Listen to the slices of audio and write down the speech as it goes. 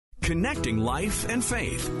Connecting life and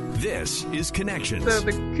faith. This is Connections. So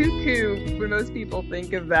the cuckoo, when most people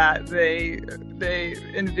think of that, they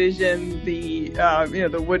envision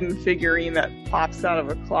the wooden figurine that pops out of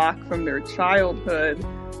a clock from their childhood.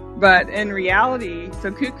 But in reality, so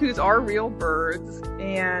cuckoos are real birds,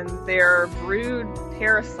 and they're brood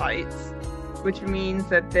parasites, which means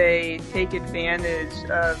that they take advantage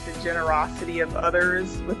of the generosity of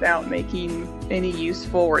others without making any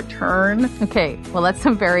useful return. Okay, well, that's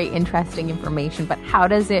some very interesting information, but how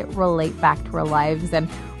does it relate back to our lives and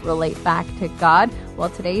relate back to God?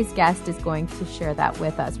 Well, today's guest is going to share that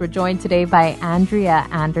with us. We're joined today by Andrea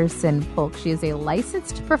Anderson Polk. She is a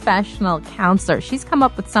licensed professional counselor. She's come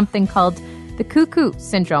up with something called the cuckoo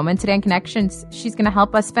syndrome. And today in Connections, she's going to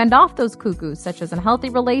help us fend off those cuckoos, such as unhealthy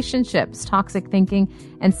relationships, toxic thinking,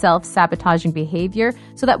 and self-sabotaging behavior,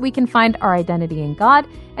 so that we can find our identity in God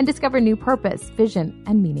and discover new purpose, vision,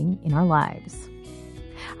 and meaning in our lives.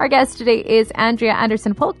 Our guest today is Andrea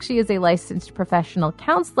Anderson Polk. She is a licensed professional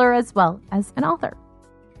counselor as well as an author.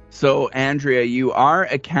 So, Andrea, you are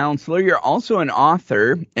a counselor. You're also an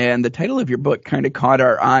author, and the title of your book kind of caught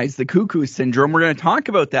our eyes, The Cuckoo Syndrome. We're going to talk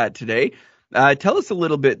about that today. Tell us a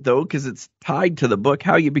little bit, though, because it's tied to the book,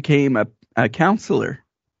 how you became a counselor.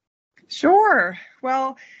 Sure.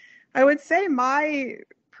 Well, I would say my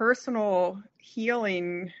personal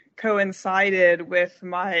healing coincided with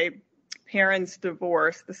my parents'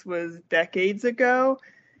 divorce. This was decades ago,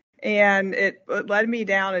 and it led me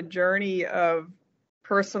down a journey of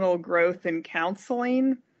personal growth in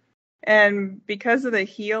counseling. And because of the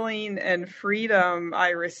healing and freedom I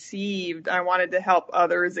received, I wanted to help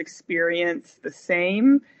others experience the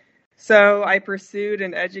same. So I pursued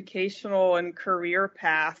an educational and career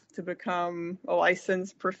path to become a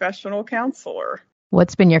licensed professional counselor.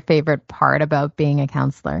 What's been your favorite part about being a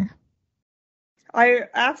counselor? I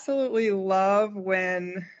absolutely love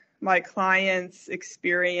when my clients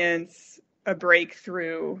experience a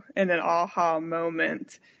breakthrough and an aha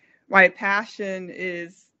moment. My passion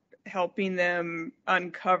is helping them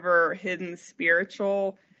uncover hidden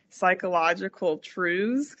spiritual, psychological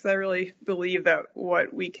truths, because I really believe that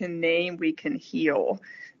what we can name, we can heal.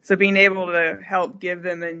 So being able to help give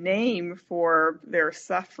them a name for their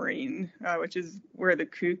suffering, which is where the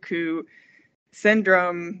cuckoo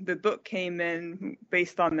syndrome, the book came in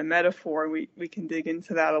based on the metaphor. We can dig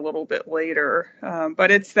into that a little bit later.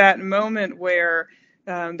 But it's that moment where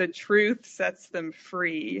the truth sets them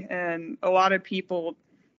free. And a lot of people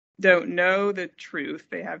don't know the truth.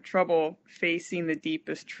 They have trouble facing the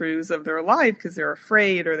deepest truths of their life because they're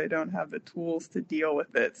afraid or they don't have the tools to deal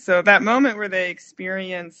with it. So that moment where they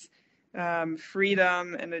experience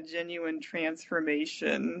freedom and a genuine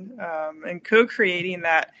transformation and co-creating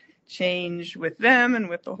that change with them and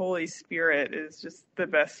with the Holy Spirit is just the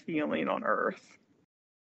best feeling on earth.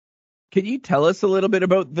 Can you tell us a little bit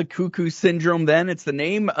about the cuckoo syndrome then? It's the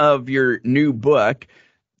name of your new book.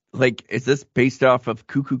 Like, is this based off of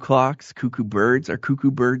cuckoo clocks, cuckoo birds? Are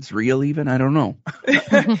cuckoo birds real even? I don't know.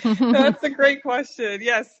 That's a great question.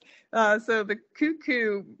 Yes. So the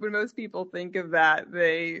cuckoo, when most people think of that,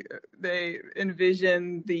 they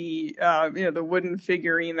envision the wooden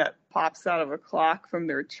figurine that pops out of a clock from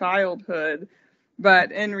their childhood.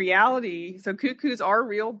 But in reality, so cuckoos are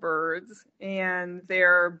real birds, and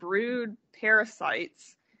they're brood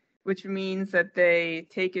parasites, which means that they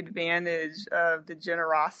take advantage of the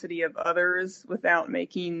generosity of others without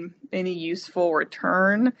making any useful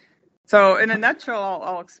return. So in a nutshell,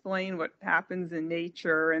 I'll explain what happens in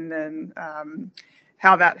nature and then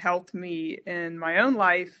how that helped me in my own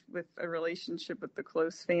life with a relationship with a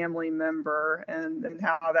close family member and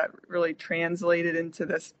how that really translated into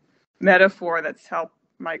this metaphor that's helped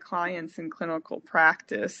my clients in clinical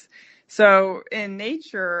practice. So in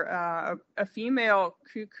nature, a female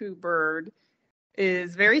cuckoo bird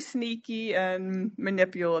is very sneaky and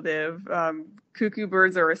manipulative. Cuckoo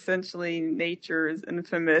birds are essentially nature's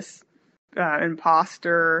infamous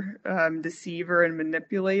imposter, deceiver, and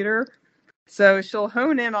manipulator. So she'll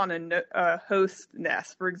hone in on a host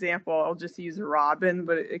nest. For example, I'll just use a robin,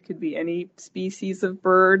 but it could be any species of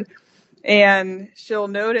bird. And she'll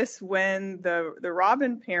notice when the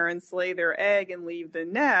robin parents lay their egg and leave the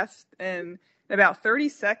nest, and in about 30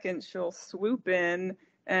 seconds, she'll swoop in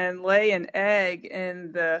and lay an egg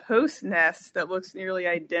in the host nest that looks nearly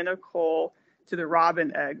identical to the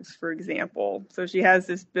robin eggs, for example. So she has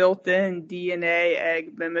this built-in DNA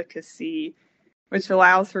egg mimicacy, which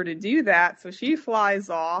allows her to do that. So she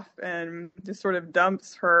flies off and just sort of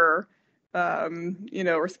dumps her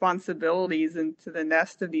responsibilities into the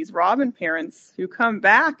nest of these robin parents who come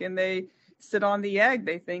back and they sit on the egg.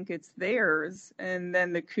 They think it's theirs. And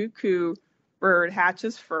then the cuckoo bird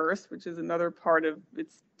hatches first, which is another part of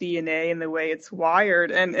its DNA and the way it's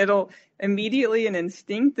wired, and it'll immediately and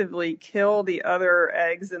instinctively kill the other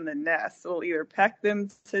eggs in the nest. It'll either peck them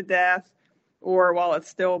to death, or while it's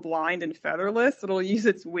still blind and featherless, it'll use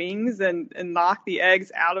its wings and knock the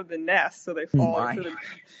eggs out of the nest so they fall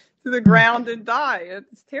to the ground and die.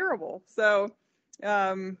 It's terrible. So,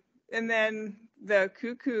 and then the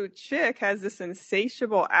cuckoo chick has this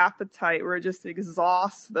insatiable appetite where it just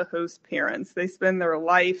exhausts the host parents. They spend their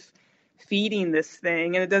life feeding this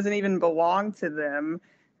thing, and it doesn't even belong to them.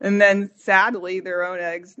 And then, sadly, their own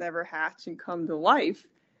eggs never hatch and come to life.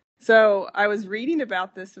 So I was reading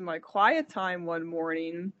about this in my quiet time one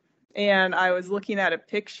morning, and I was looking at a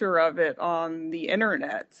picture of it on the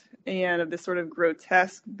internet, and of this sort of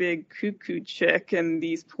grotesque big cuckoo chick and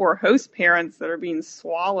these poor host parents that are being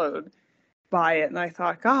swallowed by it. And I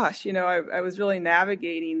thought, gosh, I was really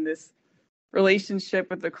navigating this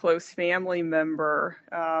relationship with a close family member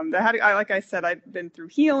that had, like I said, I'd been through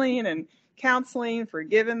healing and counseling,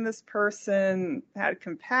 forgiven this person, had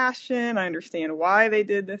compassion. I understand why they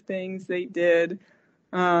did the things they did.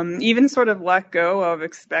 Even sort of let go of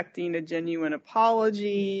expecting a genuine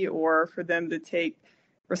apology or for them to take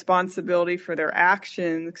responsibility for their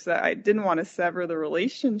actions, because I didn't want to sever the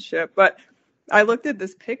relationship. But I looked at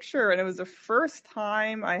this picture, and it was the first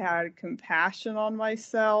time I had compassion on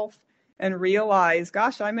myself and realized,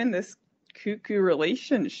 gosh, I'm in this cuckoo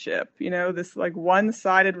relationship, this like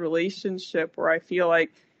one-sided relationship where I feel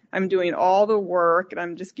like I'm doing all the work and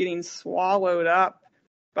I'm just getting swallowed up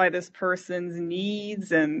by this person's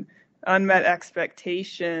needs and unmet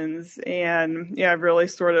expectations. And I've really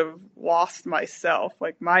sort of lost myself.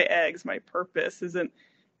 Like my eggs, my purpose isn't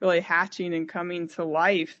really hatching and coming to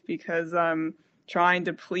life because I'm trying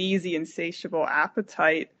to please the insatiable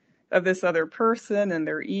appetite of this other person and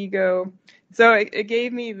their ego. So it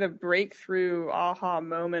gave me the breakthrough aha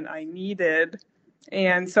moment I needed.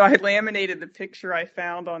 And so I laminated the picture I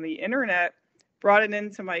found on the internet, brought it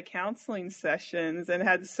into my counseling sessions, and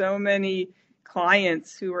had so many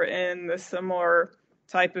clients who were in the similar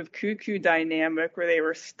type of cuckoo dynamic where they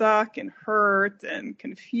were stuck and hurt and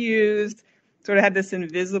confused, sort of had this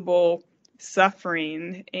invisible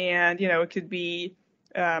suffering. And, it could be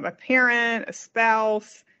a parent, a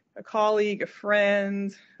spouse, a colleague, a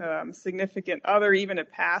friend, significant other, even a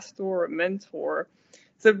pastor, a mentor.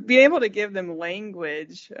 So being able to give them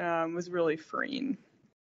language was really freeing.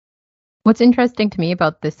 What's interesting to me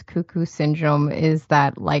about this cuckoo syndrome is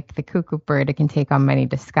that, like the cuckoo bird, it can take on many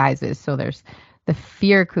disguises. So there's the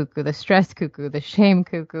fear cuckoo, the stress cuckoo, the shame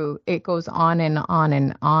cuckoo. It goes on and on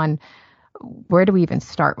and on. Where do we even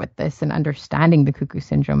start with this and understanding the cuckoo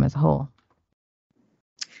syndrome as a whole?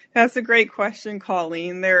 That's a great question,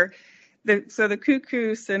 Colleen. So the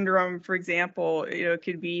cuckoo syndrome, for example, it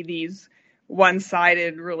could be these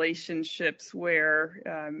one-sided relationships where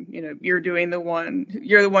you're the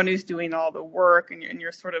one who's doing all the work, and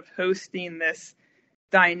you're sort of hosting this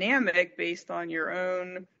dynamic based on your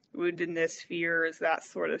own woundedness, fears, that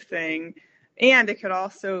sort of thing. And it could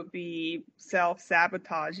also be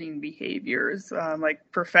self-sabotaging behaviors like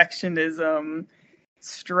perfectionism,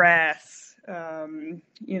 stress,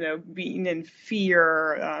 being in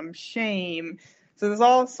fear, shame. So there's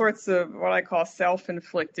all sorts of what I call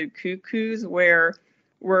self-inflicted cuckoos, where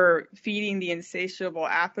we're feeding the insatiable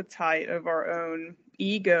appetite of our own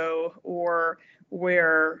ego, or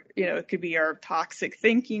where, it could be our toxic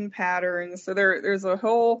thinking patterns. So there's a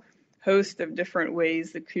whole host of different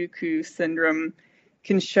ways the cuckoo syndrome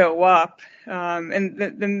can show up. And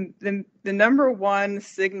the number one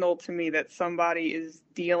signal to me that somebody is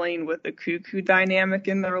dealing with the cuckoo dynamic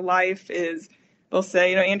in their life is they'll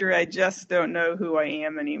say, Andrea, I just don't know who I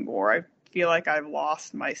am anymore. I feel like I've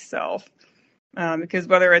lost myself. Because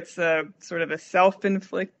whether it's a sort of a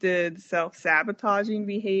self-inflicted, self-sabotaging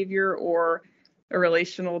behavior or a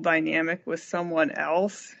relational dynamic with someone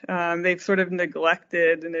else, they've sort of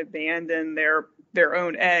neglected and abandoned their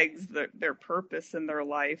own eggs, their purpose in their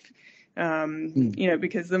life.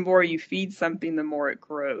 Because the more you feed something, the more it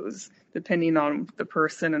grows, depending on the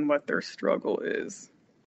person and what their struggle is.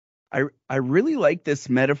 I really like this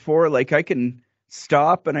metaphor. Like I can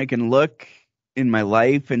stop and I can look in my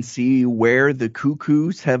life and see where the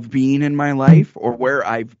cuckoos have been in my life, or where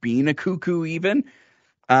I've been a cuckoo even.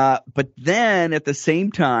 But then at the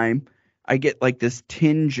same time, I get like this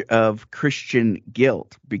tinge of Christian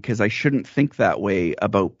guilt because I shouldn't think that way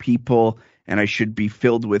about people, and I should be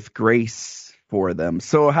filled with grace for them.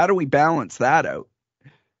 So how do we balance that out?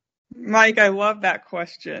 Mike, I love that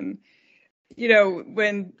question.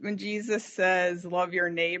 When Jesus says, love your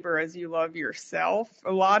neighbor as you love yourself,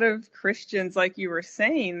 a lot of Christians, like you were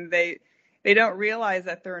saying, they don't realize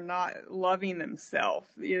that they're not loving themselves.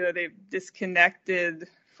 They've disconnected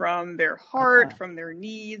from their heart, from their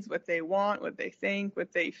needs, what they want, what they think,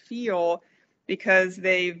 what they feel, because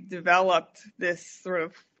they've developed this sort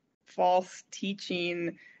of false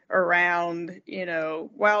teaching around,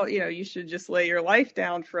 you should just lay your life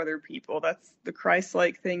down for other people. That's the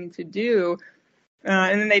Christ-like thing to do.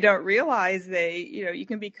 And then they don't realize you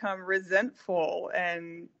can become resentful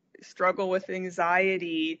and struggle with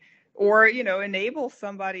anxiety, or, enable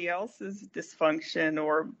somebody else's dysfunction,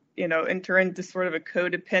 or, enter into sort of a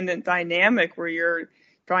codependent dynamic where you're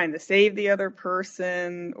trying to save the other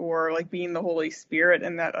person, or like being the Holy Spirit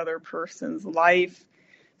in that other person's life.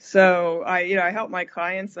 So I help my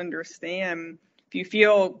clients understand, if you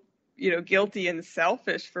feel, guilty and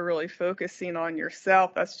selfish for really focusing on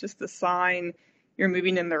yourself, that's just a sign you're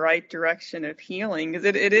moving in the right direction of healing, because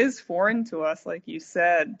it is foreign to us, like you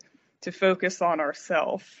said, to focus on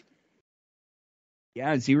ourselves.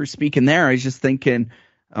 Yeah, as you were speaking there, I was just thinking,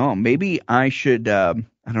 oh, maybe I should, I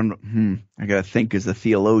don't know, I got to think as a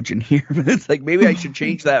theologian here, but it's like maybe I should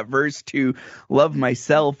change that verse to love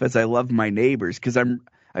myself as I love my neighbors, because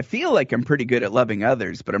I feel like I'm pretty good at loving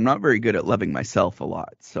others, but I'm not very good at loving myself a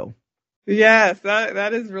lot. So yes,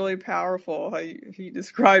 that is really powerful. He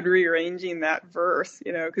described rearranging that verse,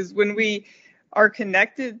 because when we are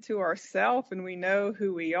connected to ourselves and we know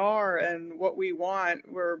who we are and what we want,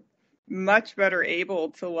 we're much better able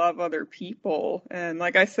to love other people. And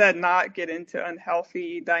like I said, not get into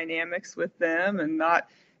unhealthy dynamics with them, and not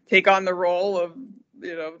take on the role of,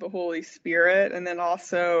 the Holy Spirit. And then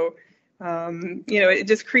also, it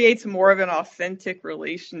just creates more of an authentic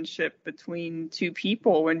relationship between two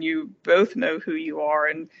people when you both know who you are,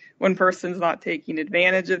 and one person's not taking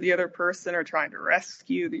advantage of the other person or trying to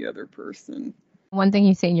rescue the other person. One thing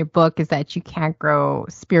you say in your book is that you can't grow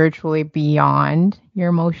spiritually beyond your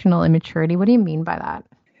emotional immaturity. What do you mean by that?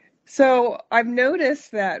 So I've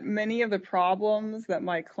noticed that many of the problems that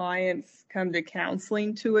my clients come to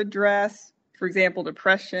counseling to address, for example,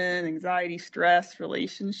 depression, anxiety, stress,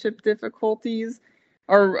 relationship difficulties,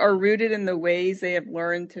 are rooted in the ways they have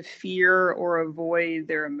learned to fear or avoid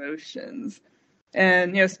their emotions.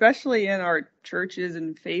 And, especially in our churches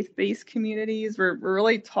and faith-based communities, we're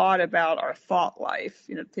really taught about our thought life,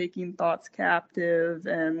 taking thoughts captive,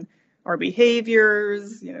 and our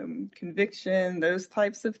behaviors, conviction, those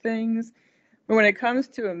types of things. But when it comes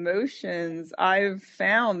to emotions, I've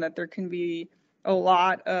found that there can be a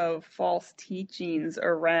lot of false teachings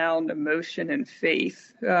around emotion and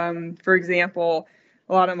faith. For example,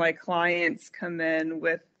 a lot of my clients come in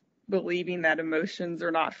with believing that emotions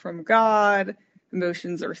are not from God,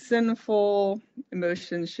 emotions are sinful,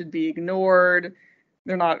 emotions should be ignored,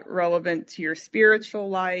 they're not relevant to your spiritual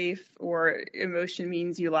life, or emotion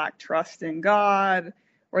means you lack trust in God,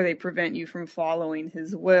 or they prevent you from following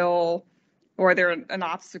His will, or they're an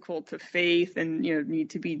obstacle to faith and need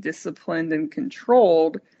to be disciplined and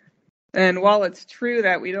controlled. And while it's true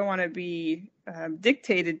that we don't want to be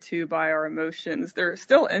dictated to by our emotions, there are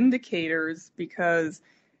still indicators, because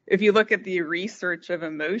if you look at the research of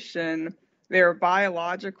emotion, there are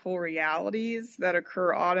biological realities that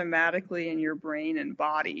occur automatically in your brain and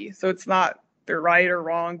body. So it's not they're right or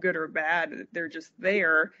wrong, good or bad. They're just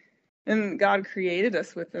there. And God created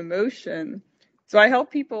us with emotion. So I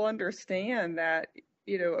help people understand that,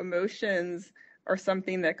 emotions are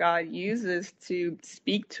something that God uses to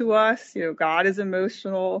speak to us. God is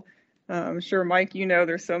emotional. I'm sure, Mike,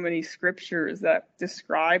 there's so many scriptures that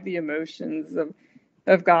describe the emotions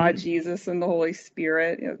of God, Jesus, and the Holy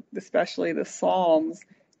Spirit, especially the Psalms.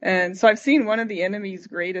 And so I've seen one of the enemy's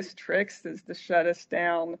greatest tricks is to shut us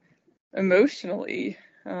down emotionally,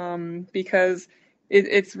 because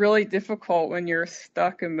it's really difficult when you're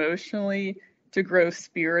stuck emotionally to grow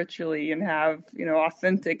spiritually and have,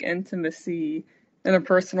 authentic intimacy in a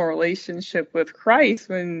personal relationship with Christ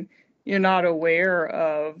when you're not aware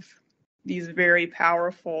of these very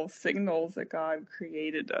powerful signals that God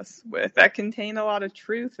created us with that contain a lot of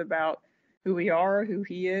truth about who we are, who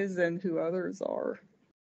He is, and who others are.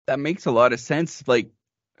 that makes a lot of sense. Like,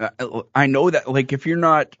 I know that, like, if you're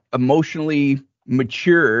not emotionally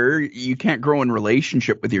mature, you can't grow in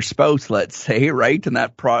relationship with your spouse, let's say, right? And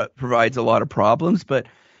that provides a lot of problems. But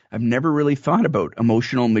I've never really thought about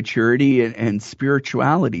emotional maturity and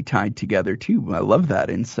spirituality tied together, too. I love that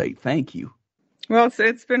insight. Thank you. Well,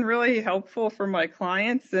 it's been really helpful for my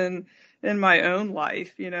clients and in my own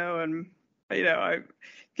life, and, I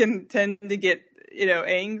can tend to get,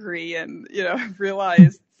 angry, and, I've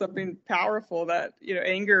realized something powerful that,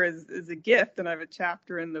 anger is a gift. And I have a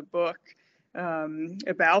chapter in the book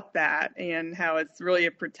about that, and how it's really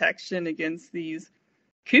a protection against these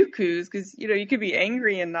cuckoos, because you could be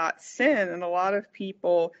angry and not sin, and a lot of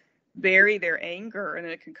people bury their anger and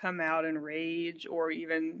it can come out in rage or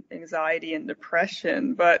even anxiety and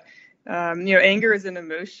depression. But anger is an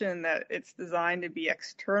emotion that it's designed to be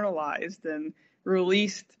externalized and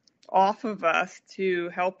released off of us to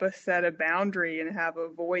help us set a boundary and have a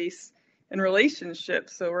voice in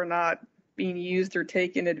relationships, so we're not being used or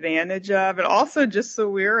taken advantage of, and also just so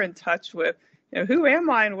we're in touch with who am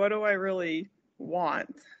I and what do I really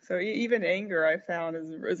want. So even anger, I found,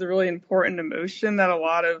 is a really important emotion that a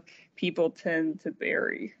lot of people tend to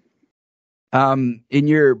bury. In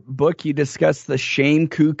your book, you discuss the shame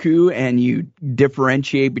cuckoo, and you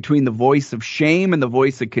differentiate between the voice of shame and the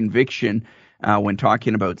voice of conviction when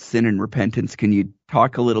talking about sin and repentance. Can you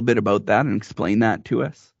talk a little bit about that and explain that to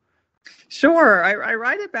us? Sure. I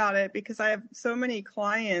write about it because I have so many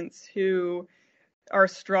clients who are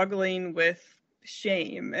struggling with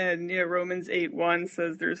shame. And Romans 8:1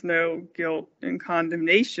 says there's no guilt and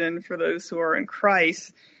condemnation for those who are in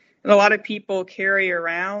Christ. And a lot of people carry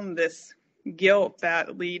around this guilt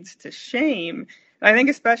that leads to shame. And I think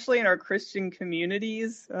especially in our Christian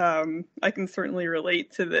communities, I can certainly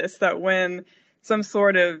relate to this, that when some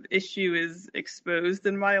sort of issue is exposed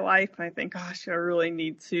in my life, I think, gosh, I really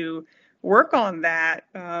need to work on that.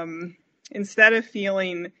 Instead of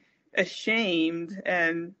feeling ashamed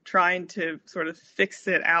and trying to sort of fix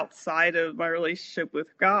it outside of my relationship with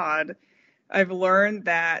God, I've learned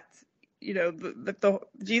that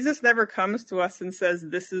Jesus never comes to us and says,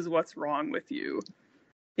 this is what's wrong with you.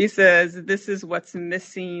 He says, this is what's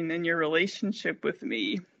missing in your relationship with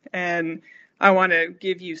me, and I want to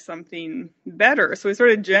give you something better. So he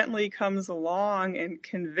sort of gently comes along and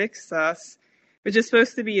convicts us, which is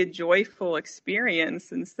supposed to be a joyful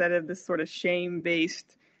experience instead of this sort of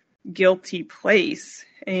shame-based, guilty place.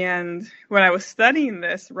 And when I was studying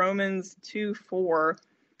this, Romans 2:4,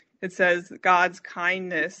 it says God's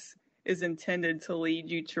kindness is intended to lead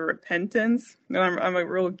you to repentance. I'm a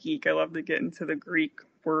real geek. I love to get into the Greek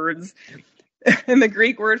words. And the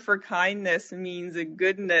Greek word for kindness means a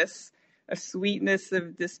goodness, a sweetness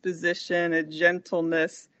of disposition, a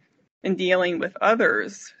gentleness in dealing with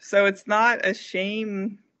others. So it's not a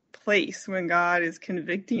shame place when God is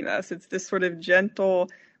convicting us. It's this sort of gentle,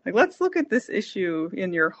 like, let's look at this issue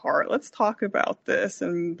in your heart. Let's talk about this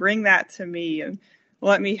and bring that to me and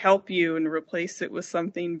let me help you and replace it with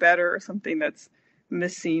something better, something that's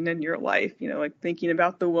missing in your life. Like thinking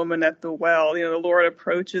about the woman at the well, the Lord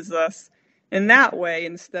approaches us in that way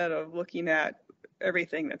instead of looking at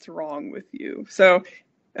everything that's wrong with you. So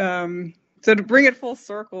to bring it full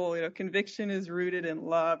circle, conviction is rooted in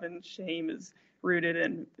love and shame is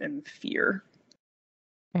rooted in fear.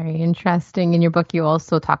 Very interesting. In your book, you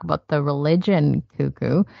also talk about the religion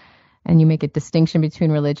cuckoo, and you make a distinction between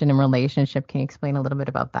religion and relationship. Can you explain a little bit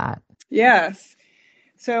about that? Yes.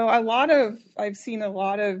 So I've seen a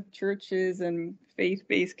lot of churches and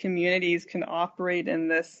faith-based communities can operate in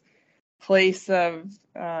this place of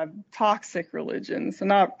toxic religion. So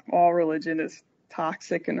not all religion is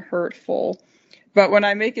toxic and hurtful. But when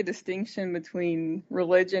I make a distinction between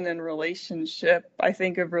religion and relationship, I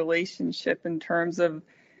think of relationship in terms of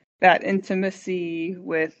that intimacy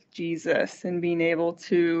with Jesus and being able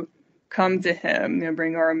to come to him,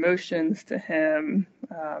 bring our emotions to him.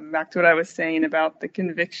 Back to what I was saying about the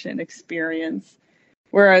conviction experience.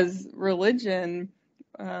 Whereas religion,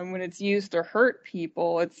 when it's used to hurt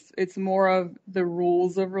people, it's more of the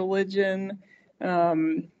rules of religion,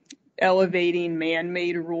 elevating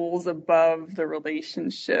man-made rules above the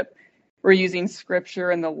relationship. We're using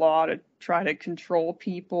scripture and the law to try to control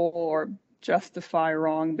people or justify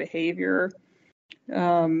wrong behavior.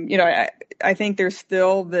 I think there's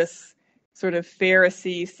still this sort of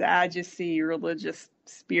Pharisee, Sadducee religious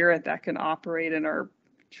spirit that can operate in our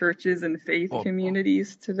churches and faith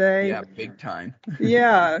communities today. Yeah, big time.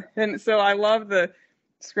 Yeah. And so I love the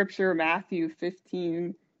scripture, Matthew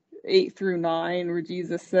 15:8-9, where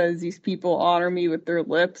Jesus says, these people honor me with their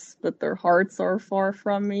lips, but their hearts are far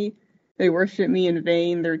from me. They worship me in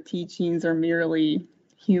vain. Their teachings are merely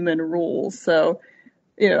human rules. So,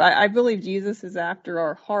 I believe Jesus is after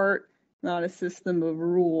our heart, not a system of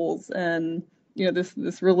rules. And,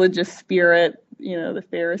 this religious spirit, the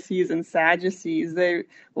Pharisees and Sadducees, they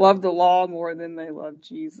love the law more than they love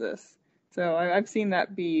Jesus. So I've seen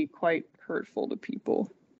that be quite hurtful to people.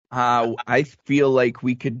 I feel like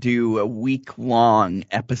we could do a week-long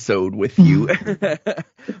episode with you,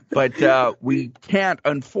 but we can't,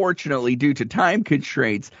 unfortunately, due to time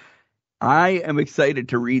constraints. I am excited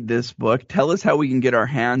to read this book. Tell us how we can get our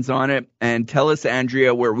hands on it, and tell us,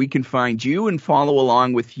 Andrea, where we can find you and follow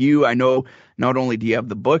along with you. I know not only do you have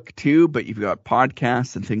the book too, but you've got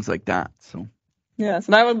podcasts and things like that. So yes,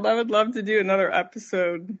 and I would love to do another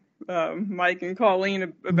episode, Mike and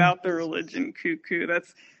Colleen, about the religion cuckoo.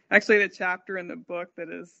 That's actually the chapter in the book that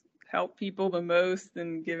has helped people the most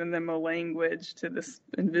and given them a language to this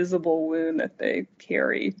invisible wound that they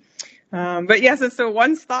carry. But yes, it's a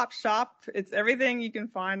one-stop shop. It's everything you can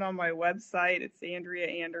find on my website. It's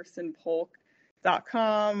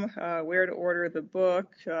AndreaAndersonPolk.com, where to order the book,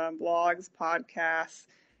 blogs, podcasts,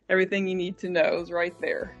 everything you need to know is right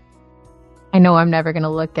there. I know I'm never going to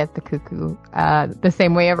look at the cuckoo the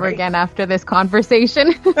same way ever again after this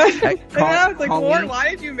conversation. It's like, Lord, why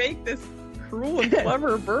did you make this cruel and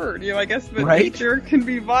clever bird? I guess that nature can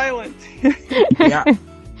be violent. Yeah.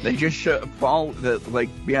 They just fall, the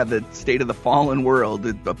state of the fallen world,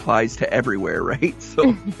 it applies to everywhere, right?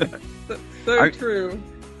 So True.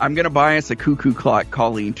 I'm going to buy us a cuckoo clock,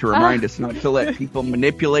 Colleen, to remind us not to let people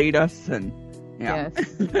manipulate us. And Yes,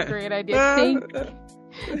 great idea.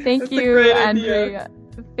 Thank you, Andrea.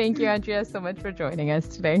 Thank you, Andrea, so much for joining us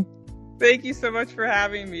today. Thank you so much for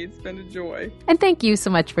having me. It's been a joy. And thank you so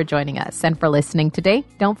much for joining us and for listening today.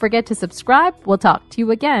 Don't forget to subscribe. We'll talk to you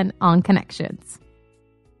again on Connections.